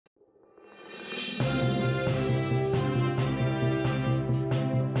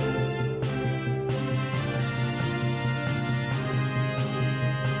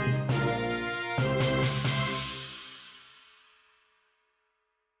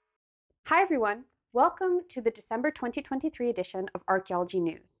Hi everyone, welcome to the December 2023 edition of Archaeology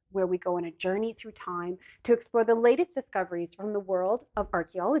News, where we go on a journey through time to explore the latest discoveries from the world of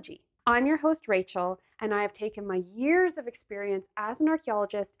archaeology. I'm your host Rachel, and I have taken my years of experience as an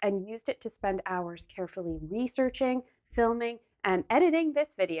archaeologist and used it to spend hours carefully researching, filming, and editing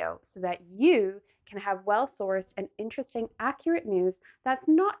this video so that you can have well-sourced and interesting, accurate news that's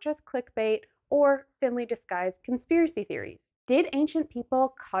not just clickbait or thinly disguised conspiracy theories. Did ancient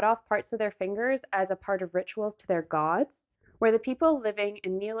people cut off parts of their fingers as a part of rituals to their gods? Were the people living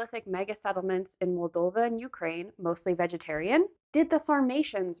in Neolithic mega settlements in Moldova and Ukraine mostly vegetarian? Did the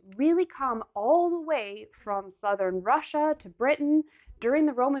Sarmatians really come all the way from southern Russia to Britain during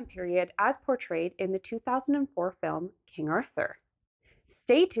the Roman period as portrayed in the 2004 film King Arthur?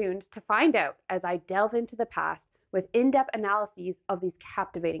 Stay tuned to find out as I delve into the past with in-depth analyses of these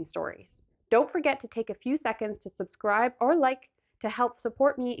captivating stories. Don't forget to take a few seconds to subscribe or like to help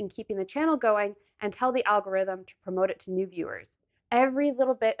support me in keeping the channel going and tell the algorithm to promote it to new viewers. Every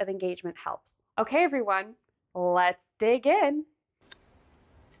little bit of engagement helps. Okay, everyone, let's dig in.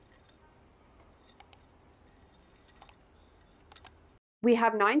 We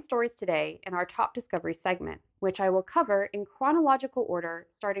have 9 stories today in our top discovery segment, which I will cover in chronological order,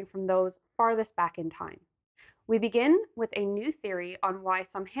 starting from those farthest back in time. We begin with a new theory on why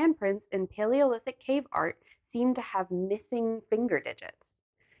some handprints in Paleolithic cave art seem to have missing finger digits.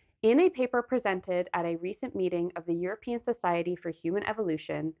 In a paper presented at a recent meeting of the European Society for Human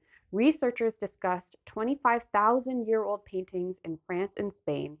Evolution, researchers discussed 25,000-year-old paintings in France and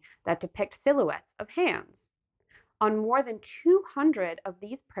Spain that depict silhouettes of hands. On more than 200 of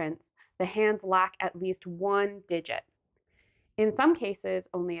these prints, the hands lack at least one digit. In some cases,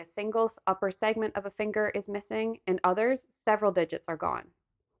 only a single upper segment of a finger is missing, in others, several digits are gone.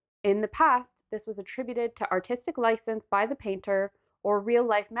 In the past, this was attributed to artistic license by the painter or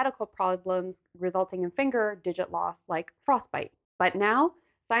real-life medical problems resulting in finger digit loss like frostbite. But now,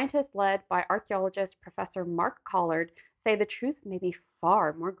 scientists led by archaeologist Professor Mark Collard say the truth may be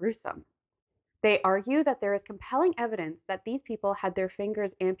far more gruesome. They argue that there is compelling evidence that these people had their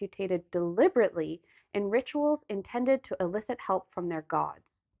fingers amputated deliberately in rituals intended to elicit help from their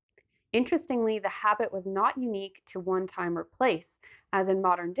gods. Interestingly, the habit was not unique to one time or place, as in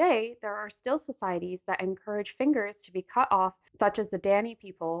modern day, there are still societies that encourage fingers to be cut off, such as the Dani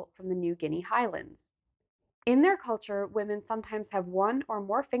people from the New Guinea highlands. In their culture, women sometimes have one or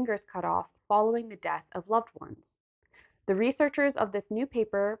more fingers cut off following the death of loved ones. The researchers of this new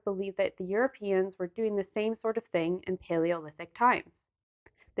paper believe that the Europeans were doing the same sort of thing in Paleolithic times.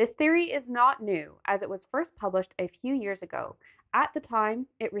 This theory is not new, as it was first published a few years ago. At the time,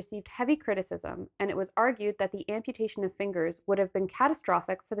 it received heavy criticism, and it was argued that the amputation of fingers would have been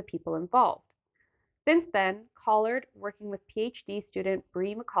catastrophic for the people involved. Since then, Collard, working with PhD student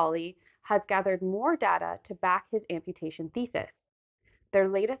Bree Macaulay, has gathered more data to back his amputation thesis. Their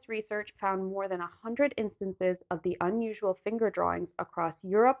latest research found more than 100 instances of the unusual finger drawings across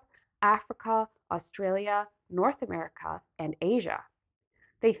Europe, Africa, Australia, North America, and Asia.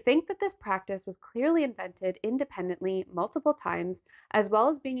 They think that this practice was clearly invented independently multiple times, as well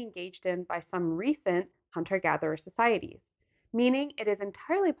as being engaged in by some recent hunter-gatherer societies, meaning it is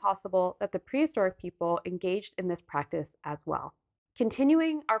entirely possible that the prehistoric people engaged in this practice as well.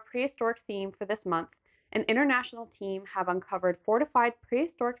 Continuing our prehistoric theme for this month, an international team have uncovered fortified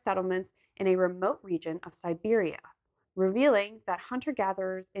prehistoric settlements in a remote region of Siberia, revealing that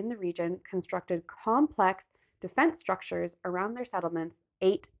hunter-gatherers in the region constructed complex defense structures around their settlements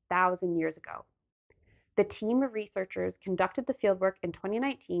 8,000 years ago. The team of researchers conducted the fieldwork in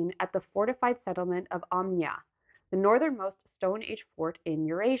 2019 at the fortified settlement of Amnya, the northernmost Stone Age fort in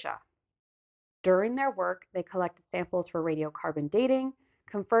Eurasia. During their work, they collected samples for radiocarbon dating,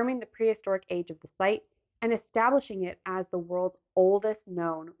 confirming the prehistoric age of the site, and establishing it as the world's oldest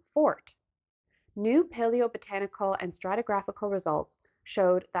known fort. New paleobotanical and stratigraphical results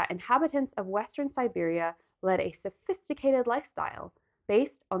showed that inhabitants of Western Siberia led a sophisticated lifestyle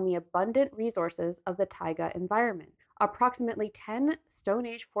based on the abundant resources of the taiga environment. Approximately 10 Stone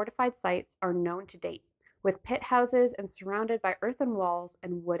Age fortified sites are known to date, with pit houses and surrounded by earthen walls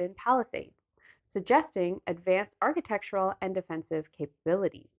and wooden palisades, suggesting advanced architectural and defensive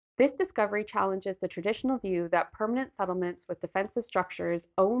capabilities. This discovery challenges the traditional view that permanent settlements with defensive structures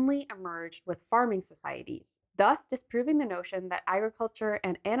only emerged with farming societies, thus disproving the notion that agriculture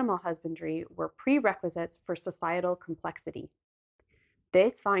and animal husbandry were prerequisites for societal complexity.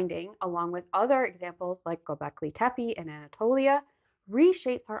 This finding, along with other examples like Göbekli Tepe in Anatolia,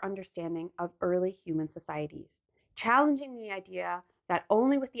 reshapes our understanding of early human societies, challenging the idea that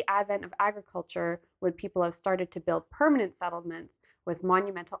only with the advent of agriculture would people have started to build permanent settlements with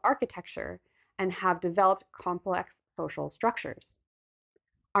monumental architecture and have developed complex social structures.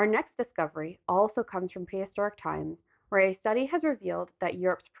 Our next discovery also comes from prehistoric times, where a study has revealed that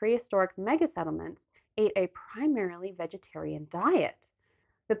Europe's prehistoric megasettlements ate a primarily vegetarian diet.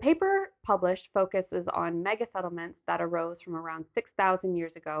 The paper published focuses on megasettlements that arose from around 6,000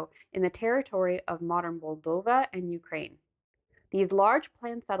 years ago in the territory of modern Moldova and Ukraine. These large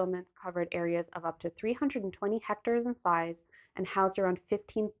planned settlements covered areas of up to 320 hectares in size and housed around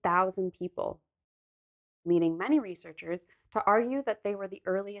 15,000 people, leading many researchers to argue that they were the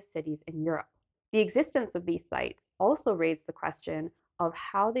earliest cities in Europe. The existence of these sites also raised the question of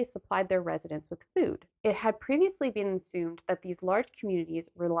how they supplied their residents with food. It had previously been assumed that these large communities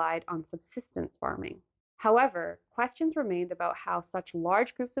relied on subsistence farming. However, questions remained about how such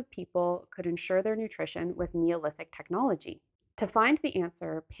large groups of people could ensure their nutrition with Neolithic technology. To find the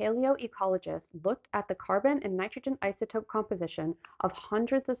answer, paleoecologists looked at the carbon and nitrogen isotope composition of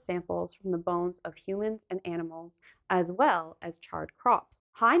hundreds of samples from the bones of humans and animals, as well as charred crops.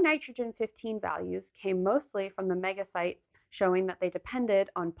 High nitrogen 15 values came mostly from the megasites, showing that they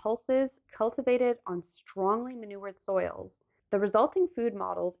depended on pulses cultivated on strongly manured soils. The resulting food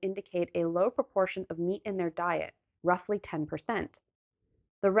models indicate a low proportion of meat in their diet, roughly 10%.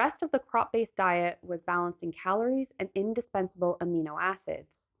 The rest of the crop-based diet was balanced in calories and indispensable amino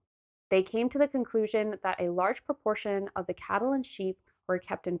acids. They came to the conclusion that a large proportion of the cattle and sheep were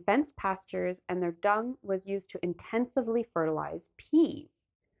kept in fenced pastures and their dung was used to intensively fertilize peas.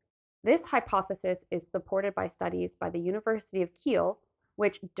 This hypothesis is supported by studies by the University of Kiel,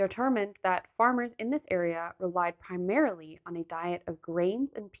 which determined that farmers in this area relied primarily on a diet of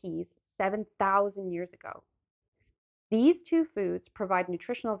grains and peas 7,000 years ago. These two foods provide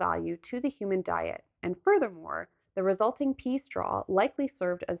nutritional value to the human diet, and furthermore, the resulting pea straw likely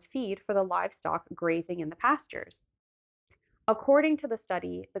served as feed for the livestock grazing in the pastures. According to the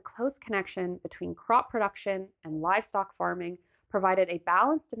study, the close connection between crop production and livestock farming provided a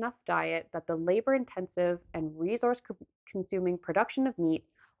balanced enough diet that the labor-intensive and resource-consuming production of meat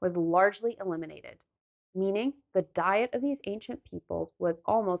was largely eliminated, meaning the diet of these ancient peoples was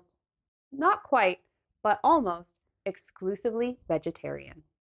almost, not quite, but almost exclusively vegetarian.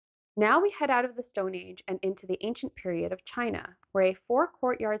 Now we head out of the Stone Age and into the ancient period of China, where a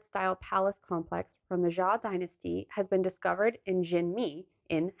four-courtyard style palace complex from the Jia dynasty has been discovered in Jinmi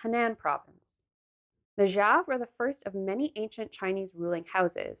in Henan province. The Jia were the first of many ancient Chinese ruling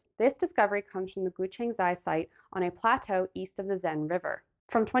houses. This discovery comes from the Guchengzai site on a plateau east of the Zhen River.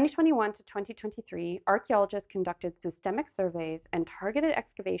 From 2021 to 2023, archaeologists conducted systemic surveys and targeted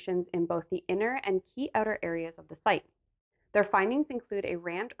excavations in both the inner and key outer areas of the site. Their findings include a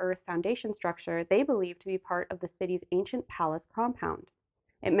rammed earth foundation structure they believe to be part of the city's ancient palace compound.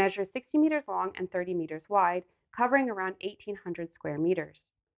 It measures 60 meters long and 30 meters wide, covering around 1,800 square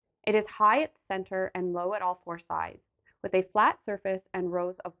meters. It is high at the center and low at all four sides, with a flat surface and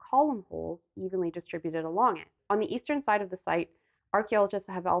rows of column holes evenly distributed along it. On the eastern side of the site, archaeologists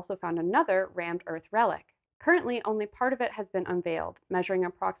have also found another rammed earth relic. Currently, only part of it has been unveiled, measuring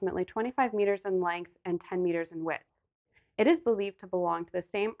approximately 25 meters in length and 10 meters in width. It is believed to belong to the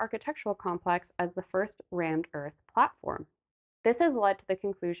same architectural complex as the first rammed earth platform. This has led to the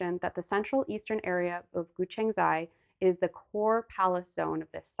conclusion that the central eastern area of Guchengzai is the core palace zone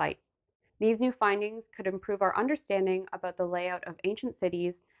of this site. These new findings could improve our understanding about the layout of ancient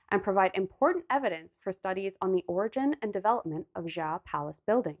cities and provide important evidence for studies on the origin and development of Jia palace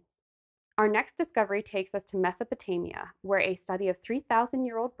buildings. Our next discovery takes us to Mesopotamia, where a study of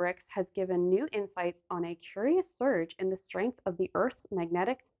 3,000-year-old bricks has given new insights on a curious surge in the strength of the Earth's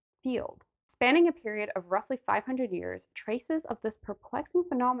magnetic field. Spanning a period of roughly 500 years, traces of this perplexing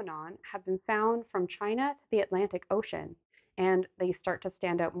phenomenon have been found from China to the Atlantic Ocean, and they start to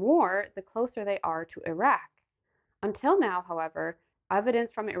stand out more the closer they are to Iraq. Until now, however,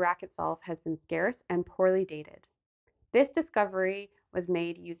 evidence from Iraq itself has been scarce and poorly dated. This discovery was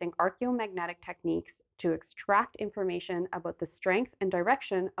made using archaeomagnetic techniques to extract information about the strength and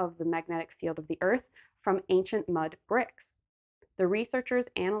direction of the magnetic field of the Earth from ancient mud bricks. The researchers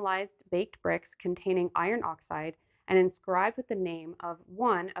analyzed baked bricks containing iron oxide and inscribed with the name of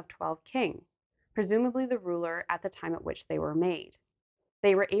one of 12 kings, presumably the ruler at the time at which they were made.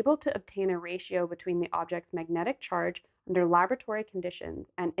 They were able to obtain a ratio between the object's magnetic charge under laboratory conditions,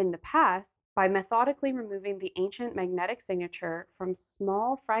 and in the past, by methodically removing the ancient magnetic signature from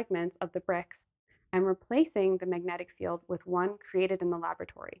small fragments of the bricks and replacing the magnetic field with one created in the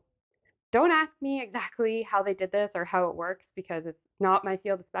laboratory. Don't ask me exactly how they did this or how it works because it's not my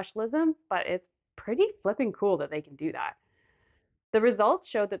field of specialism, but it's pretty flipping cool that they can do that. The results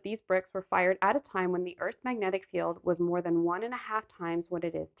showed that these bricks were fired at a time when the Earth's magnetic field was more than 1.5 times what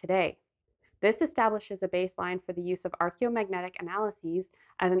it is today. This establishes a baseline for the use of archaeomagnetic analyses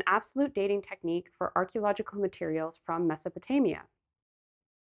as an absolute dating technique for archaeological materials from Mesopotamia.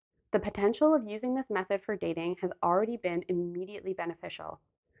 The potential of using this method for dating has already been immediately beneficial.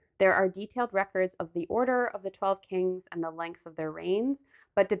 There are detailed records of the order of the 12 kings and the lengths of their reigns,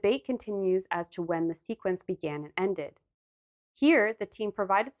 but debate continues as to when the sequence began and ended. Here, the team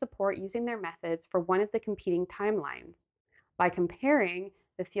provided support using their methods for one of the competing timelines by comparing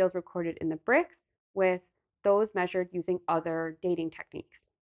the fields recorded in the bricks with those measured using other dating techniques.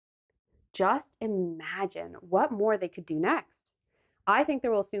 Just imagine what more they could do next. I think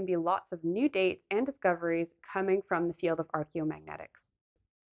there will soon be lots of new dates and discoveries coming from the field of archaeomagnetics.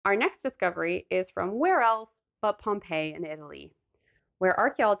 Our next discovery is from where else but Pompeii in Italy, where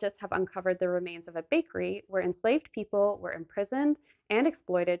archaeologists have uncovered the remains of a bakery where enslaved people were imprisoned and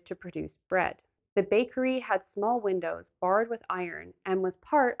exploited to produce bread. The bakery had small windows barred with iron and was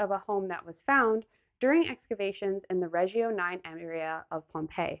part of a home that was found during excavations in the Regio 9 area of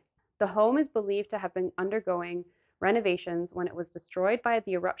Pompeii. The home is believed to have been undergoing renovations when it was destroyed by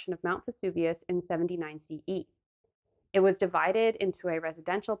the eruption of Mount Vesuvius in 79 CE. It was divided into a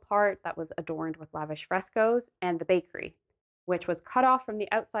residential part that was adorned with lavish frescoes and the bakery, which was cut off from the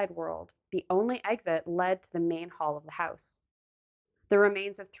outside world. The only exit led to the main hall of the house. The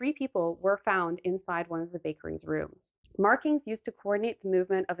remains of 3 people were found inside one of the bakery's rooms. Markings used to coordinate the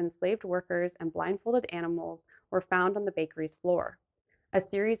movement of enslaved workers and blindfolded animals were found on the bakery's floor. A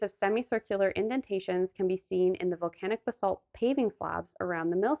series of semicircular indentations can be seen in the volcanic basalt paving slabs around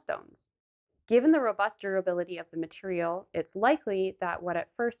the millstones. Given the robust durability of the material, it's likely that what at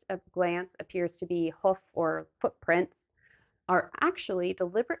first glance appears to be hoof or footprints are actually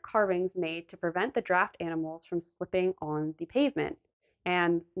deliberate carvings made to prevent the draft animals from slipping on the pavement.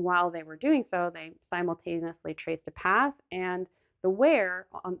 And while they were doing so, they simultaneously traced a path, and the wear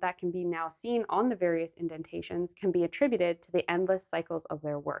that can be now seen on the various indentations can be attributed to the endless cycles of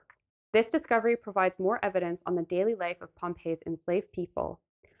their work. This discovery provides more evidence on the daily life of Pompeii's enslaved people,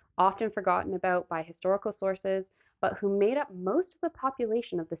 often forgotten about by historical sources, but who made up most of the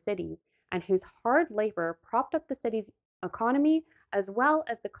population of the city and whose hard labor propped up the city's economy as well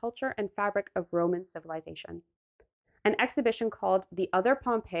as the culture and fabric of Roman civilization. An exhibition called The Other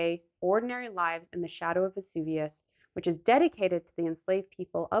Pompeii: Ordinary Lives in the Shadow of Vesuvius, which is dedicated to the enslaved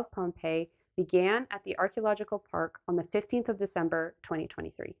people of Pompeii, began at the Archaeological Park on the 15th of December,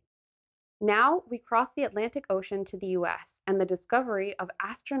 2023. Now we cross the Atlantic Ocean to the US and the discovery of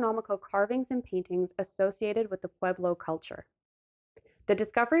astronomical carvings and paintings associated with the Pueblo culture. The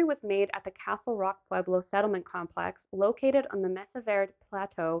discovery was made at the Castle Rock Pueblo settlement complex located on the Mesa Verde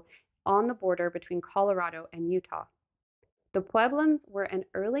Plateau on the border between Colorado and Utah. The Pueblans were an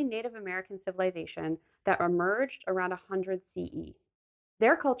early Native American civilization that emerged around 100 CE.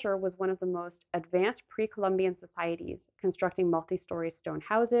 Their culture was one of the most advanced pre-Columbian societies, constructing multi-story stone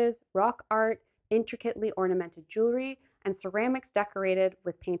houses, rock art, intricately ornamented jewelry, and ceramics decorated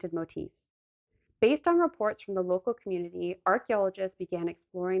with painted motifs. Based on reports from the local community, archaeologists began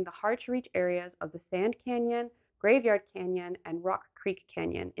exploring the hard-to-reach areas of the Sand Canyon, Graveyard Canyon, and Rock Creek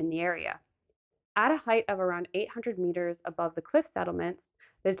Canyon in the area. At a height of around 800 meters above the cliff settlements,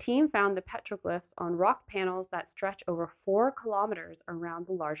 the team found the petroglyphs on rock panels that stretch over 4 kilometers around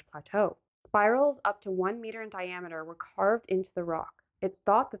the large plateau. Spirals up to 1 meter in diameter were carved into the rock. It's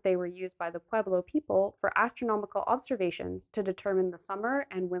thought that they were used by the Pueblo people for astronomical observations to determine the summer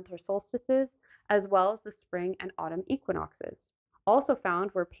and winter solstices, as well as the spring and autumn equinoxes. Also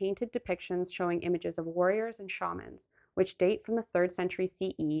found were painted depictions showing images of warriors and shamans, which date from the 3rd century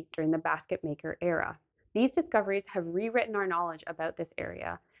CE during the basket maker era. These discoveries have rewritten our knowledge about this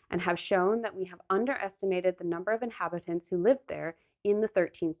area and have shown that we have underestimated the number of inhabitants who lived there in the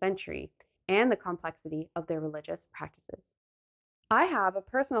 13th century and the complexity of their religious practices. I have a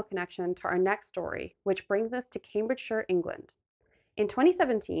personal connection to our next story, which brings us to Cambridgeshire, England. In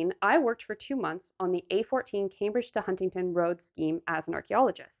 2017, I worked for 2 months on the A14 Cambridge to Huntington road scheme as an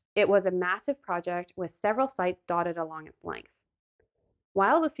archaeologist. It was a massive project with several sites dotted along its length.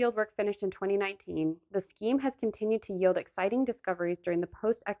 While the fieldwork finished in 2019, the scheme has continued to yield exciting discoveries during the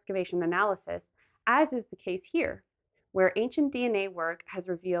post-excavation analysis, as is the case here, where ancient DNA work has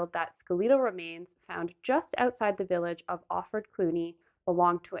revealed that skeletal remains found just outside the village of Offord Cluny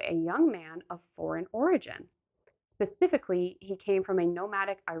belong to a young man of foreign origin. Specifically, he came from a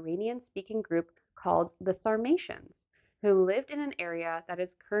nomadic Iranian-speaking group called the Sarmatians, who lived in an area that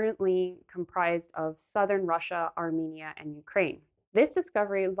is currently comprised of southern Russia, Armenia, and Ukraine. This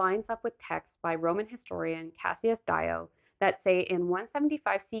discovery lines up with texts by Roman historian Cassius Dio that say in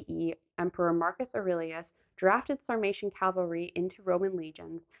 175 CE, Emperor Marcus Aurelius drafted Sarmatian cavalry into Roman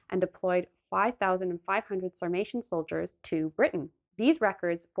legions and deployed 5,500 Sarmatian soldiers to Britain. These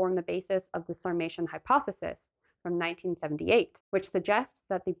records form the basis of the Sarmatian hypothesis from 1978, which suggests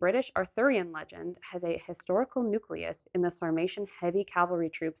that the British Arthurian legend has a historical nucleus in the Sarmatian heavy cavalry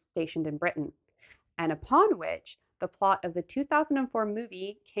troops stationed in Britain, and upon which the plot of the 2004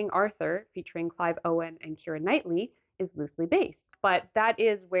 movie King Arthur, featuring Clive Owen and Keira Knightley, is loosely based. But that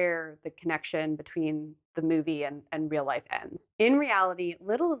is where the connection between the movie and real life ends. In reality,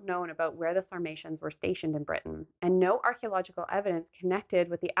 little is known about where the Sarmatians were stationed in Britain, and no archaeological evidence connected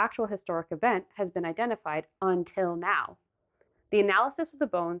with the actual historic event has been identified until now. The analysis of the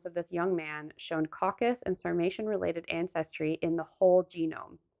bones of this young man showed Caucasus and Sarmatian-related ancestry in the whole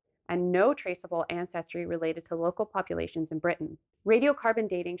genome, and no traceable ancestry related to local populations in Britain. Radiocarbon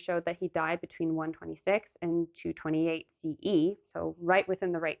dating showed that he died between 126 and 228 CE, so right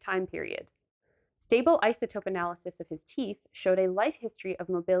within the right time period. Stable isotope analysis of his teeth showed a life history of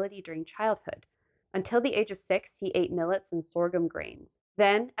mobility during childhood. Until the age of 6, he ate millets and sorghum grains.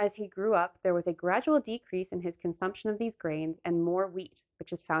 Then, as he grew up, there was a gradual decrease in his consumption of these grains and more wheat,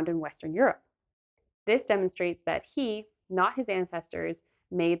 which is found in Western Europe. This demonstrates that he, not his ancestors,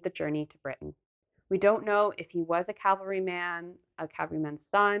 made the journey to Britain. We don't know if he was a cavalryman's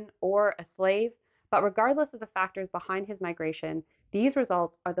son, or a slave, but regardless of the factors behind his migration, these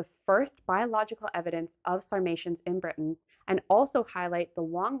results are the first biological evidence of Sarmatians in Britain and also highlight the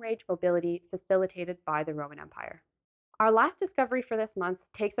long-range mobility facilitated by the Roman Empire. Our last discovery for this month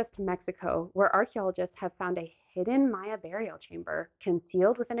takes us to Mexico, where archaeologists have found a hidden Maya burial chamber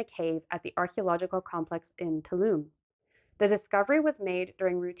concealed within a cave at the archaeological complex in Tulum. The discovery was made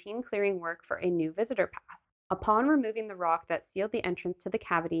during routine clearing work for a new visitor path. Upon removing the rock that sealed the entrance to the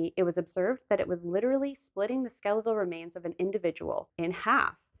cavity, it was observed that it was literally splitting the skeletal remains of an individual in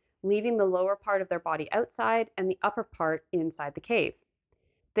half, leaving the lower part of their body outside and the upper part inside the cave.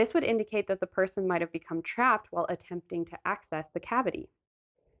 This would indicate that the person might have become trapped while attempting to access the cavity.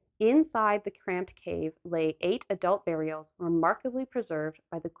 Inside the cramped cave lay 8 adult burials remarkably preserved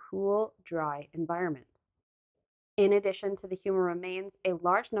by the cool, dry environment. In addition to the human remains, a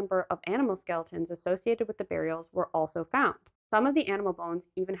large number of animal skeletons associated with the burials were also found. Some of the animal bones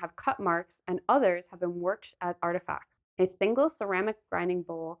even have cut marks, and others have been worked as artifacts. A single ceramic grinding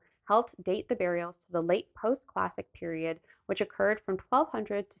bowl helped date the burials to the late post-classic period, which occurred from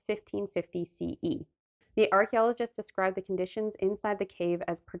 1200 to 1550 CE. The archaeologists described the conditions inside the cave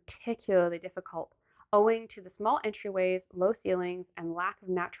as particularly difficult, owing to the small entryways, low ceilings, and lack of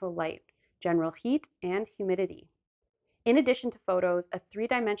natural light, general heat, and humidity. In addition to photos, a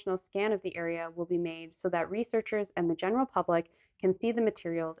 3-dimensional scan of the area will be made so that researchers and the general public can see the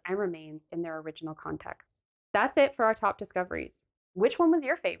materials and remains in their original context. That's it for our top discoveries. Which one was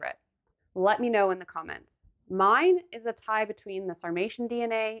your favorite? Let me know in the comments. Mine is a tie between the Sarmatian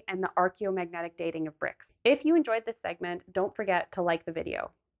DNA and the archaeomagnetic dating of bricks. If you enjoyed this segment, don't forget to like the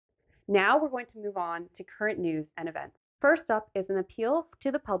video. Now we're going to move on to current news and events. First up is an appeal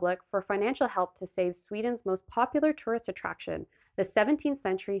to the public for financial help to save Sweden's most popular tourist attraction, the 17th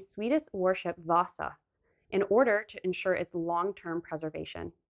century Swedish warship Vasa, in order to ensure its long-term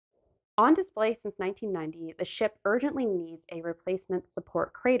preservation. On display since 1990, the ship urgently needs a replacement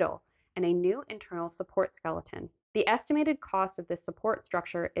support cradle and a new internal support skeleton. The estimated cost of this support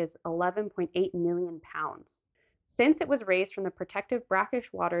structure is £11.8 million. Since it was raised from the protective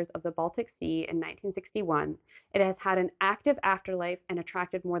brackish waters of the Baltic Sea in 1961, it has had an active afterlife and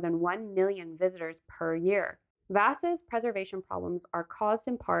attracted more than 1 million visitors per year. Vasa's preservation problems are caused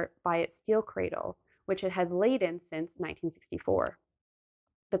in part by its steel cradle, which it has laid in since 1964.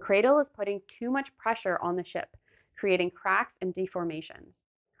 The cradle is putting too much pressure on the ship, creating cracks and deformations.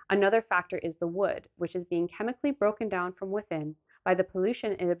 Another factor is the wood, which is being chemically broken down from within by the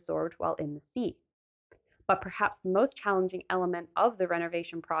pollution it absorbed while in the sea. But perhaps the most challenging element of the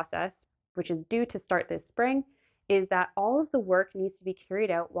renovation process, which is due to start this spring, is that all of the work needs to be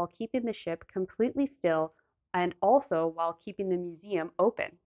carried out while keeping the ship completely still and also while keeping the museum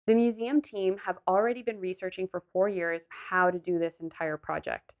open. The museum team have already been researching for 4 years how to do this entire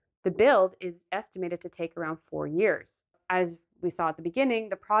project. The build is estimated to take around 4 years. As we saw at the beginning,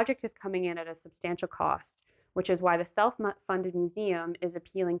 the project is coming in at a substantial cost, which is why the self-funded museum is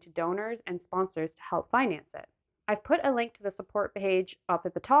appealing to donors and sponsors to help finance it. I've put a link to the support page up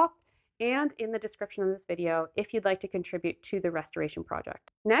at the top and in the description of this video if you'd like to contribute to the restoration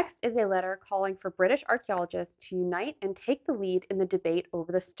project. Next is a letter calling for British archaeologists to unite and take the lead in the debate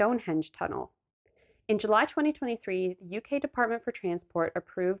over the Stonehenge tunnel. In July 2023, the UK Department for Transport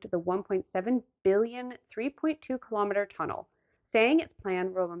approved the 1.7 billion 3.2-kilometre tunnel, saying its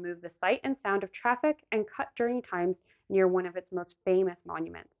plan will remove the sight and sound of traffic and cut journey times near one of its most famous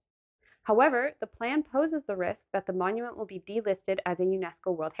monuments. However, the plan poses the risk that the monument will be delisted as a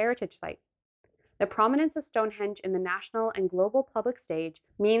UNESCO World Heritage Site. The prominence of Stonehenge in the national and global public stage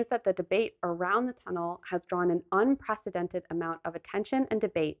means that the debate around the tunnel has drawn an unprecedented amount of attention and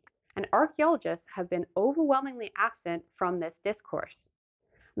debate, and archaeologists have been overwhelmingly absent from this discourse.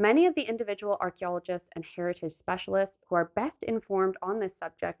 Many of the individual archaeologists and heritage specialists who are best informed on this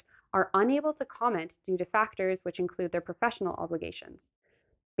subject are unable to comment due to factors which include their professional obligations.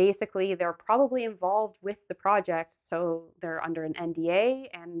 Basically, they're probably involved with the project, so they're under an NDA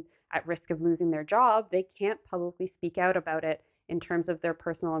and at risk of losing their job. They can't publicly speak out about it in terms of their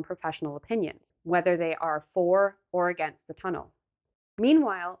personal and professional opinions, whether they are for or against the tunnel.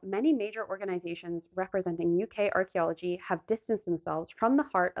 Meanwhile, many major organizations representing UK archaeology have distanced themselves from the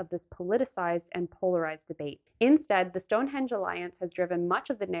heart of this politicized and polarized debate. Instead, the Stonehenge Alliance has driven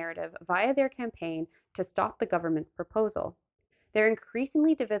much of the narrative via their campaign to stop the government's proposal. Their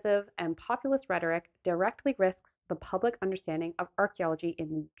increasingly divisive and populist rhetoric directly risks the public understanding of archaeology in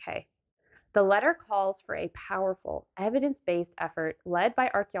the UK. The letter calls for a powerful, evidence-based effort led by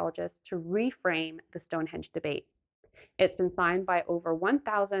archaeologists to reframe the Stonehenge debate. It's been signed by over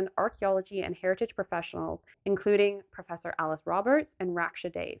 1,000 archaeology and heritage professionals, including Professor Alice Roberts and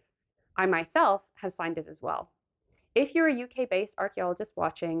Raksha Dave. I myself have signed it as well. If you're a UK-based archaeologist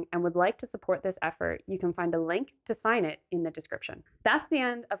watching and would like to support this effort, you can find a link to sign it in the description. That's the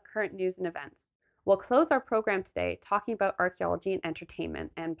end of current news and events. We'll close our program today talking about archaeology and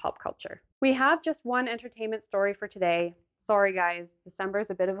entertainment and pop culture. We have just one entertainment story for today. Sorry guys, December is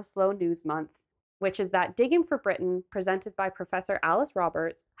a bit of a slow news month, which is that Digging for Britain, presented by Professor Alice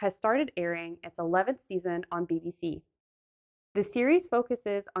Roberts, has started airing its 11th season on BBC. The series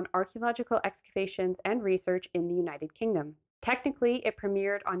focuses on archaeological excavations and research in the United Kingdom. Technically, it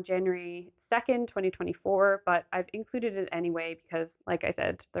premiered on January 2nd, 2024, but I've included it anyway because, like I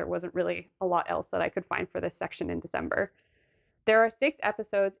said, there wasn't really a lot else that I could find for this section in December. There are 6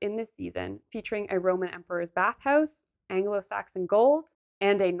 episodes in this season featuring a Roman emperor's bathhouse, Anglo-Saxon gold,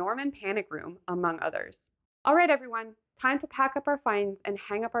 and a Norman panic room, among others. All right, everyone, time to pack up our finds and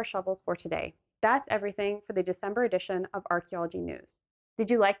hang up our shovels for today. That's everything for the December edition of Archaeology News. Did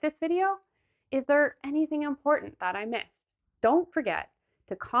you like this video? Is there anything important that I missed? Don't forget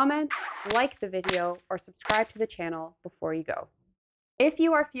to comment, like the video, or subscribe to the channel before you go. If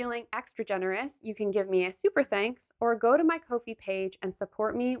you are feeling extra generous, you can give me a super thanks or go to my Ko-fi page and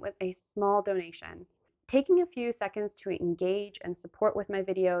support me with a small donation. Taking a few seconds to engage and support with my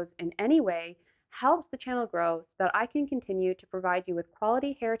videos in any way helps the channel grow so that I can continue to provide you with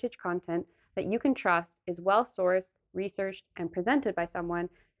quality heritage content that you can trust is well-sourced, researched, and presented by someone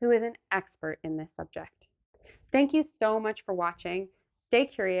who is an expert in this subject. Thank you so much for watching. Stay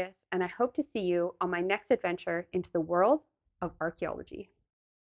curious, and I hope to see you on my next adventure into the world of archaeology.